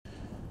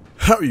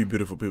How are you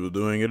beautiful people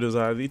doing? It is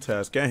I,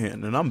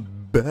 TheTaskAtHand, and I'm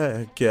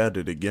back at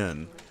it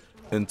again.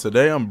 And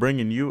today I'm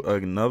bringing you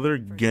another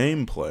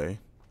gameplay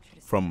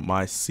from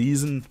my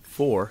Season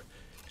 4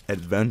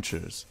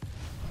 adventures.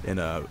 And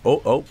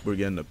we're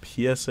getting a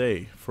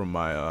PSA from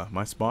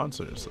my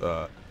sponsors.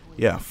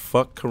 Yeah,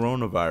 fuck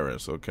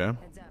coronavirus, okay?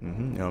 You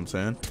know what I'm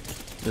saying?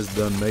 This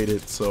done made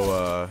it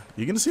so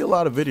you're gonna see a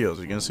lot of videos.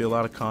 You're gonna see a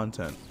lot of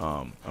content.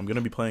 I'm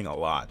gonna be playing a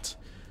lot.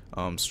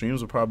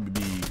 Streams will probably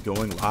be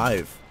going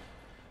live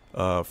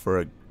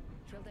for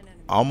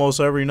almost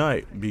every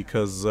night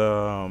because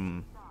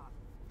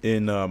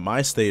in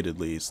my state at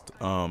least,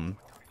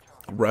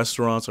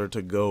 restaurants are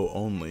to go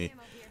only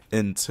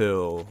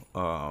until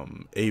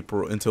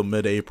until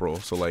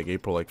mid-April, so like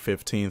April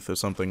 15th or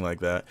something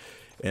like that.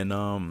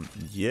 And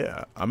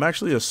yeah, I'm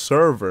actually a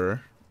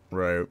server,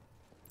 right?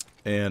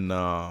 And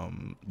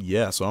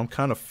yeah, so I'm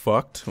kind of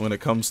fucked when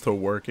it comes to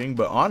working,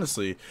 but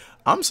honestly,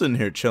 I'm sitting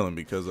here chilling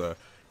because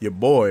your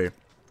boy,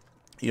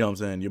 you know what I'm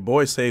saying, your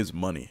boy saves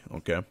money,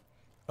 okay?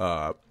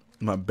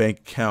 My bank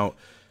account,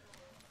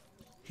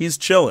 he's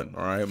chilling,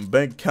 all right? My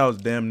bank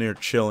account's damn near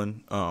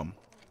chilling.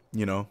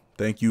 You know,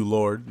 thank you,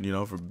 Lord, you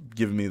know, for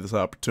giving me this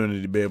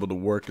opportunity to be able to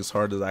work as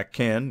hard as I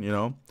can, you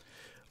know.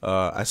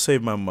 I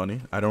save my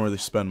money. I don't really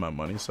spend my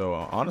money, so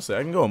honestly,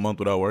 I can go a month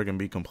without work and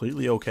be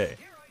completely okay.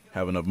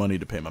 Have enough money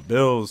to pay my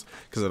bills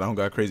because I don't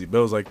got crazy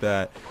bills like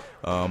that.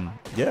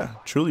 Yeah,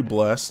 truly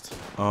blessed.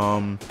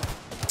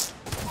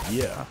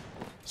 Yeah.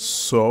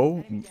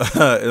 So,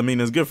 I mean,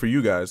 it's good for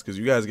you guys because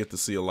you guys get to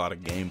see a lot of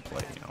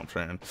gameplay, you know what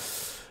I'm saying?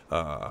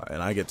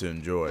 And I get to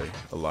enjoy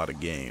a lot of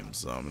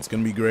games. It's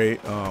going to be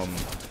great.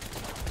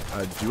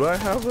 Do I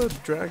have a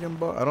Dragon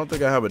Ball? I don't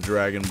think I have a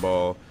Dragon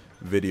Ball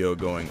video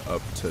going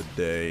up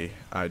today.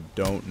 I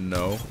don't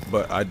know,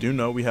 but I do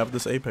know we have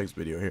this Apex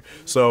video here.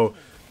 So,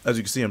 as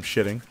you can see, I'm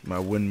shitting. My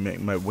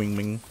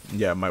wingman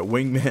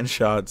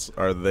shots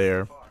are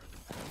there.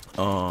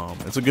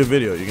 It's a good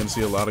video. You're going to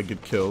see a lot of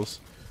good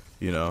kills,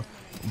 you know.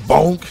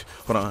 Bonk!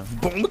 Hold on.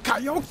 Boom,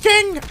 Kaio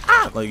King!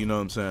 Ah! Like, you know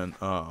what I'm saying?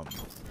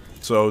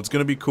 So it's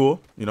gonna be cool,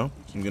 you know.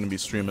 I'm gonna be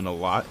streaming a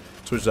lot.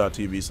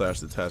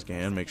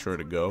 Twitch.tv/TheTaskAtHand. Make sure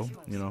to go,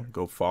 you know,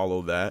 go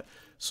follow that.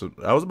 So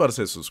I was about to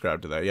say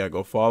subscribe to that. Yeah,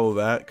 go follow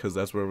that because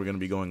that's where we're gonna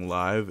be going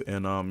live.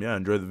 And yeah,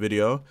 enjoy the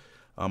video.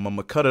 I'm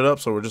gonna cut it up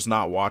so we're just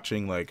not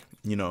watching like,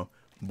 you know,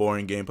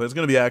 boring gameplay. It's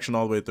gonna be action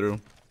all the way through.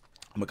 I'm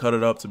gonna cut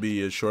it up to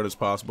be as short as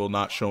possible,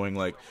 not showing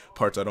like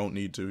parts I don't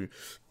need to.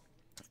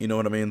 You know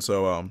what I mean?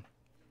 So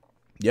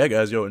yeah,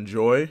 guys, yo,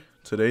 enjoy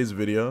today's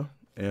video.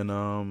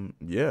 And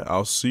yeah,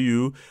 I'll see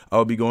you.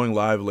 I'll be going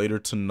live later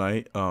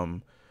tonight.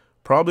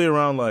 Probably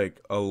around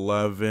like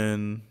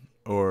 11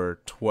 or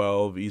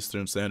 12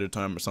 Eastern Standard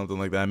Time or something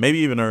like that. Maybe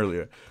even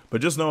earlier.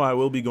 But just know I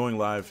will be going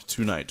live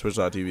tonight.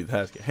 Twitch.tv,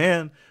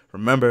 TheTaskAtHand.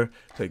 Remember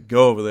to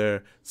go over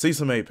there, see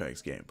some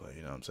Apex gameplay.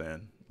 You know what I'm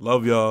saying?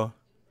 Love y'all.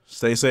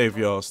 Stay safe,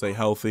 y'all. Stay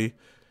healthy.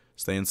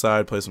 Stay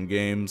inside, play some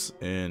games.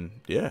 And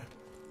yeah,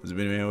 this has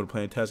been me able to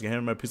play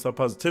TheTaskAtHand. My peace, love,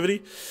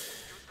 positivity.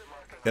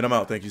 And I'm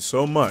out. Thank you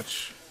so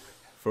much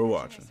for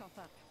watching. Here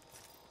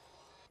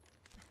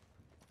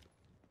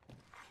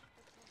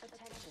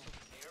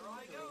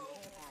I go.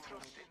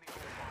 Trust in the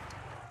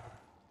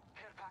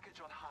care package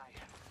on high.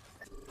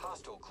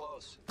 Hostile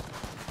close.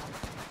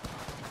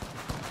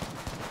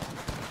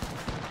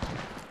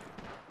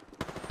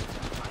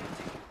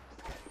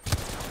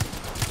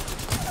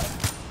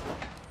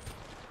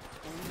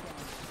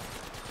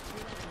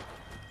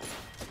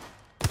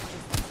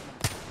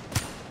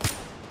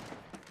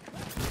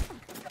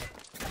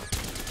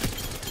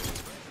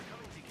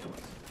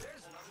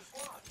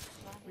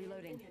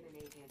 Reloading.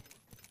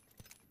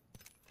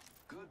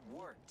 Good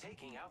work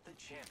taking out the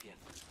champion.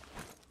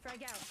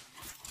 Frag out.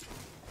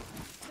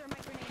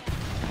 Thermite grenade out.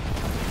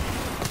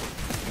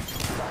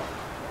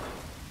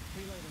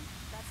 Reloading.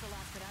 That's the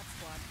last of that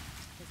squad.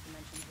 This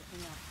dimension's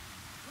looking up.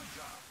 Good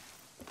job.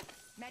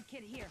 Med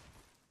kit here.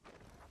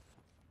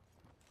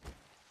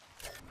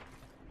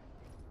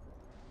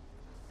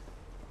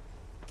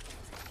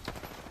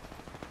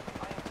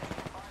 I am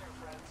taking fire,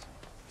 friends.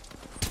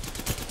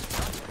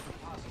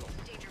 Hostile.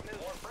 Danger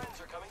move. More friends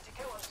are coming to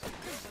kill us.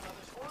 There's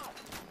another squad.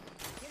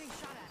 Getting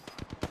shot at.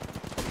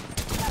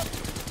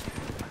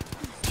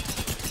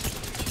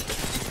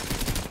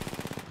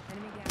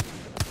 Enemy down.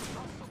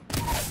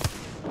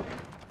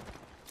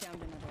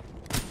 Downed another.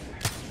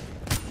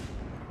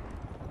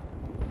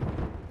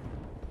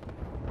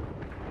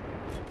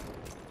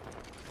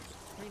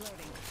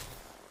 Reloading.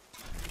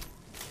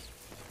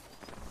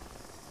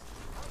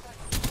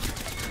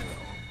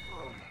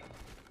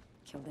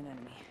 Killed an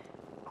enemy.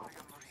 I am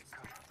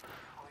Reaper.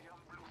 I am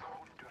Blue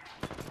Hunter.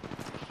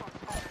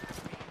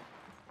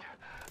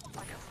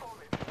 I have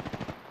fallen.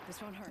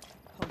 This won't hurt.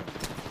 Hold on.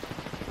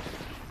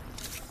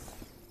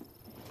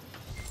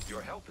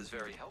 Your help is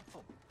very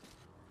helpful.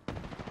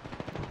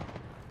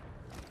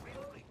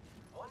 Reloading.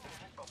 1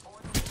 minute before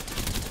the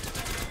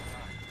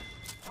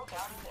took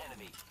out an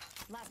enemy.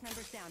 Last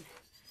member's down.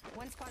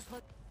 One squad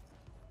close.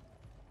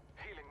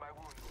 Healing my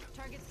wounds.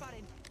 Target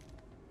spotted.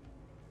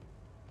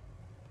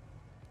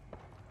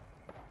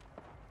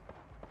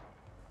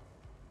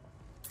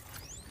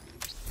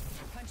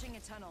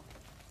 tunnel.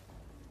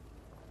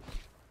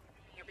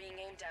 You're being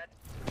aimed at.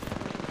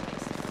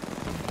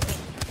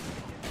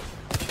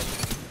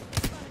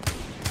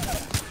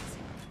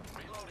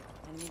 Reloading.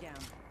 Enemy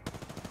down.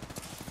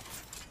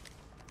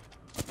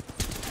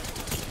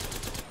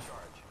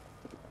 Charge.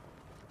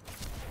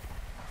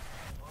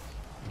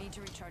 Need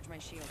to recharge my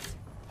shields.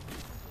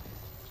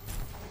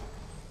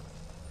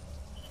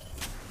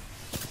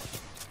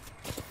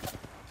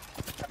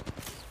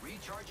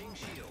 Recharging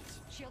shields.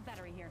 Shield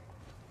battery here.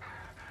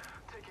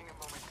 Taking a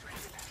moment to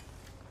hit.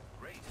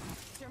 Great.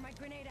 Throw my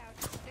grenade out.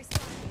 They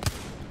spotted me.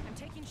 I'm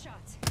taking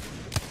shots.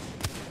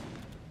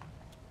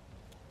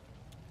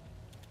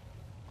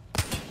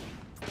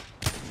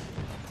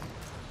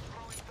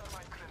 Throwing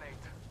thermite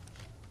grenade.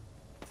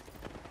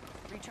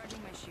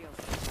 Recharging my shield.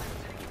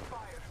 Taking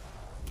fire.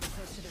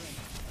 Close to the ring.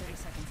 30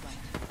 seconds left.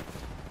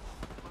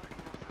 Marking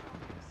our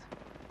surroundings.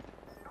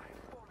 I've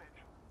fallen.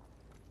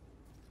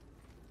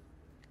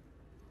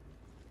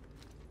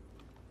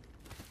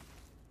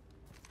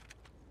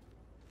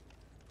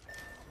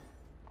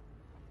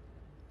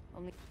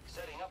 Only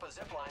Setting up a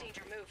zip line.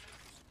 danger move.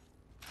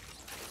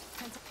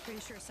 Pretty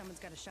sure someone's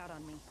got a shot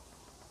on me.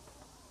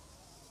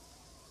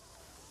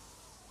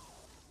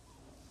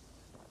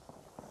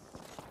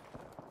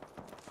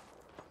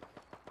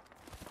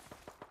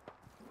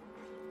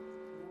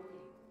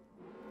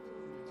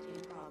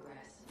 In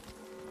progress.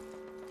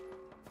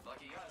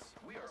 Lucky us,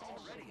 we are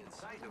already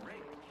inside the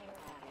ring.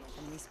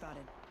 Enemy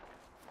spotted.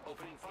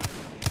 Opening fire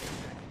on the air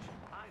package.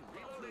 I'm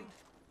reloading.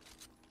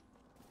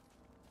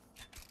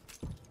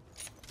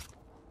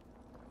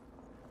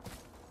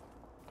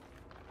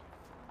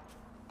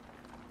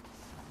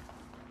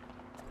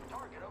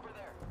 Target over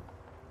there.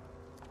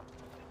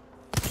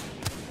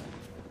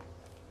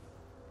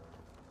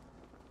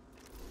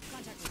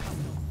 Contact with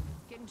hospital.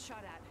 Getting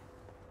shot at.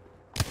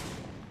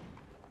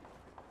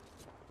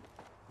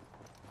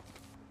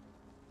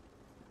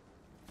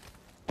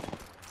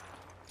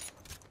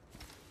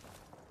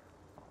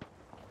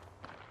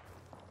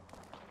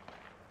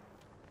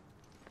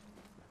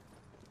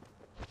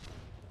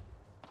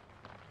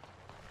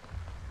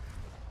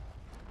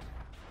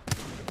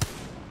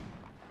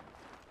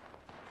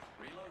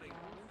 Reloading.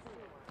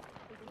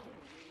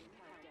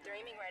 They're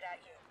aiming right at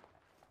you.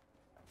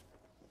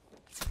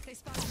 They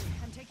spotted me.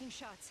 I'm taking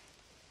shots.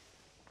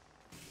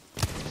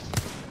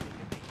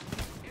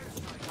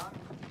 Airstrike on.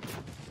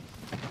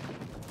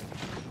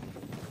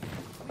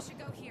 We should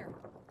go here.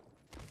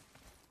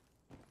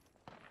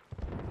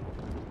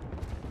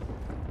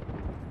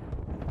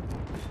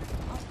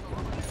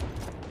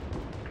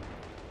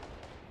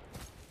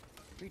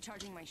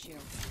 Recharging my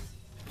shield.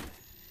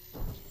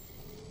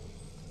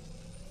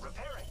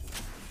 Repairing.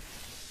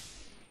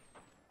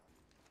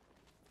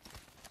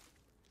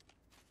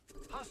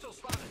 Hostile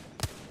spotted.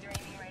 They're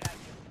aiming right at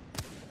you.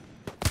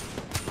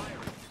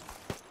 Firing.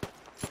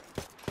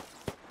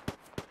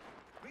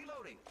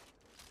 Reloading.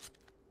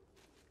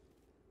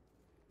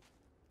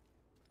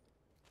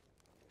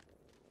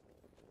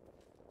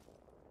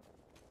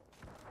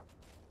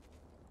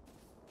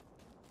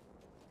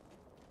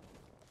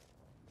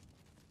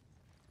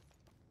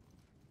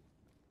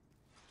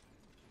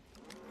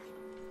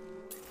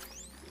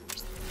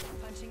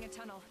 Punching a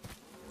tunnel.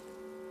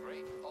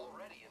 Great.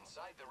 Already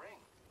inside the ring.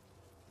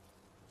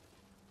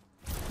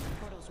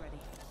 Portal's ready.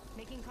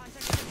 Making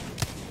contact with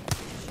enemy.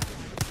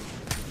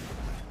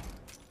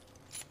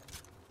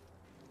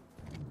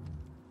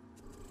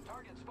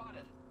 Target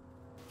spotted.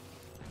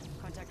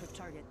 Contact with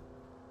target.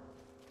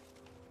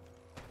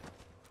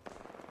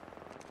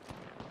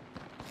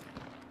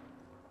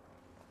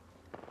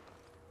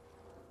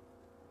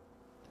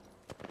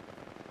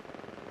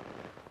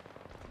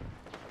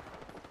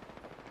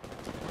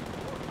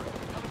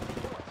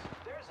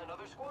 There's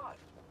another squad.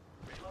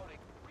 Reloading.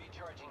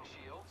 Recharging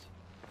shields.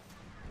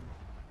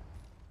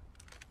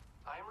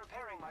 I am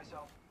repairing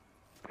myself.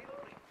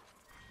 Reloading.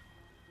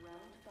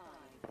 Round 5.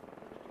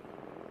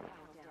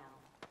 Countdown.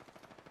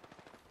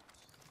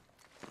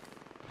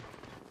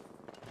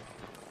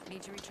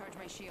 Need to recharge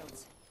my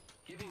shields.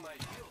 Giving my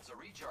shields a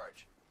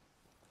recharge.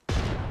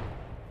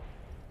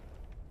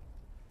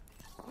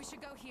 We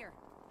should go here.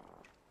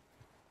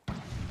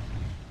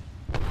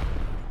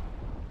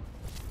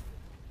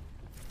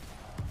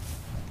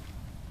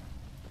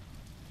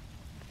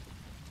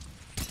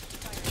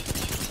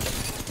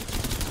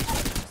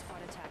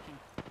 Squad attacking.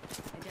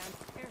 I down.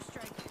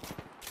 Airstrike.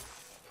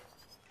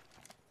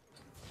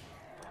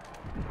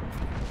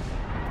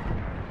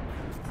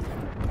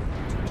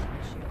 Recharging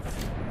my shields.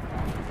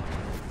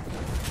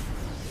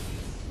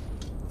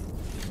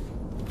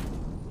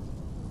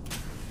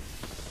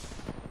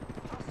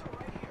 Hostile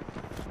right here.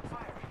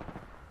 Firing.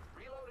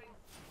 Reloading.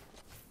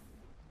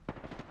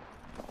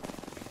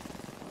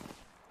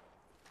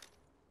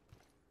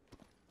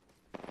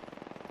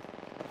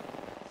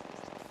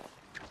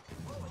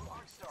 Rolling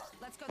Arc Star.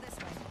 Let's go this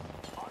way.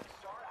 Arc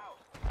Star out.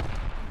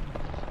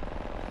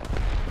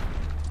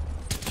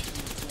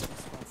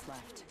 Squads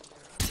left.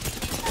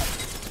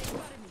 They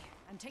spotted me.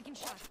 I'm taking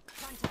shots.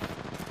 Contact.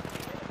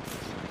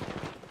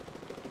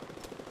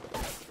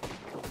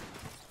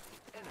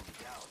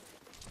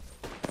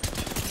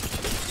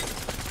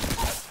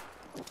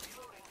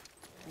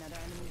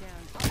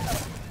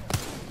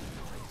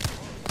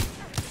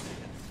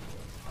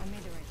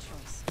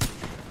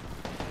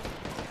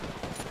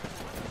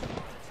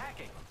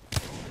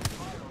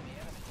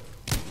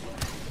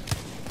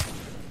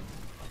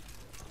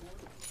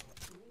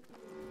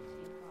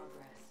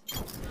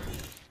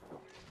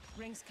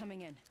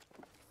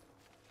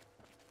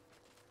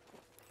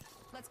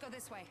 Let's go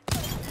this way.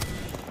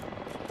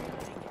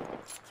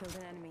 Killed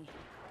an enemy.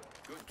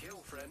 Good kill,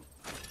 friend.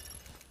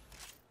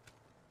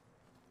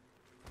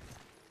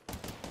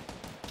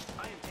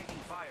 I am taking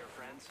fire,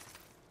 friends.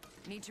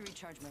 Need to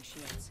recharge my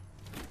shields.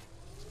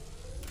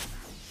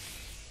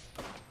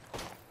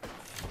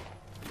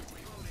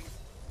 Reloading.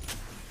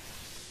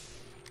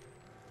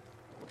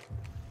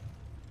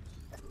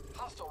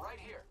 Hostile right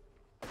here.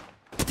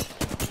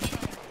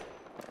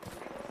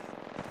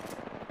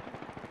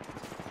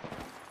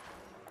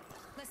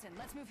 Listen,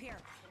 let's move here.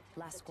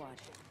 Last squad.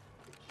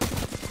 Kill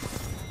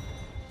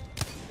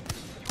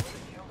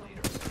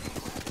leader.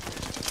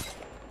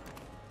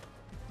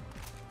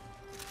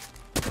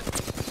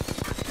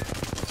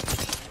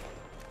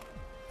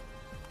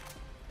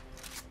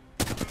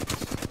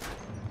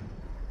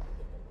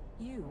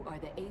 You are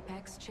the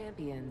Apex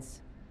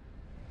champions.